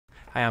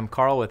Hi, I'm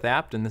Carl with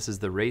Apt, and this is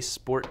the Race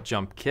Sport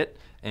Jump Kit.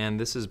 And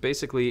this is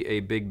basically a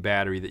big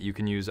battery that you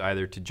can use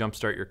either to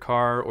jumpstart your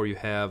car, or you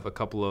have a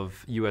couple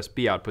of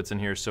USB outputs in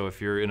here. So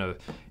if you're in an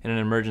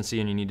emergency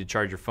and you need to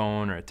charge your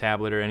phone or a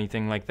tablet or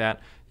anything like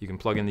that, you can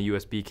plug in the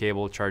USB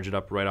cable, charge it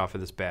up right off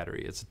of this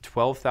battery. It's a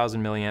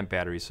 12,000 milliamp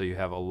battery, so you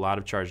have a lot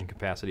of charging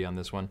capacity on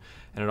this one.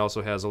 And it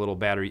also has a little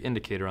battery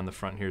indicator on the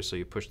front here, so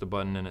you push the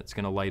button and it's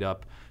going to light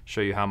up,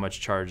 show you how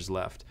much charge is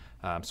left.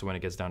 So when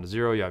it gets down to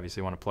 0, you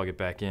obviously want to plug it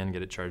back in,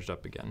 get it charged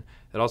up again.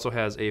 It also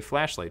has a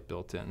flashlight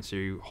built in, so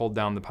you hold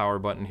down the power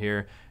button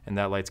here and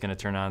that light's going to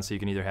turn on, so you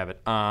can either have it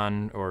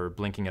on or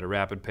blinking at a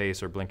rapid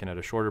pace or blinking at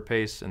a shorter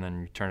pace, and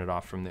then you turn it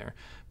off from there.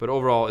 But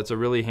overall, it's a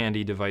really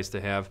handy device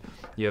to have.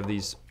 You have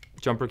these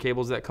jumper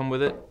cables that come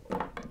with it.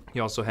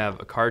 You also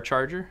have a car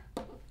charger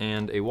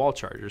and a wall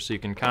charger, so you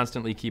can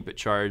constantly keep it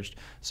charged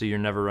so you're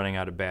never running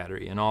out of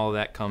battery. And all of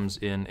that comes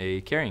in a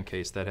carrying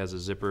case that has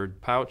a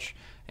zippered pouch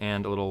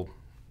and a little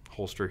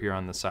holster here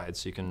on the side,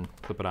 so you can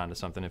clip it onto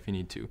something if you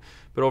need to.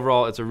 But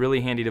overall, it's a really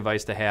handy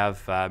device to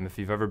have. If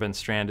you've ever been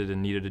stranded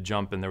and needed to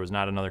jump and there was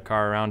not another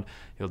car around,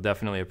 you'll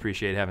definitely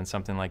appreciate having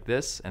something like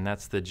this. And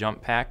that's the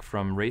Jump Pack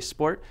from Race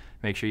Sport.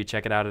 Make sure you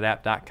check it out at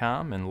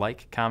apt.com and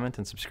like, comment,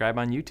 and subscribe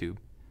on YouTube.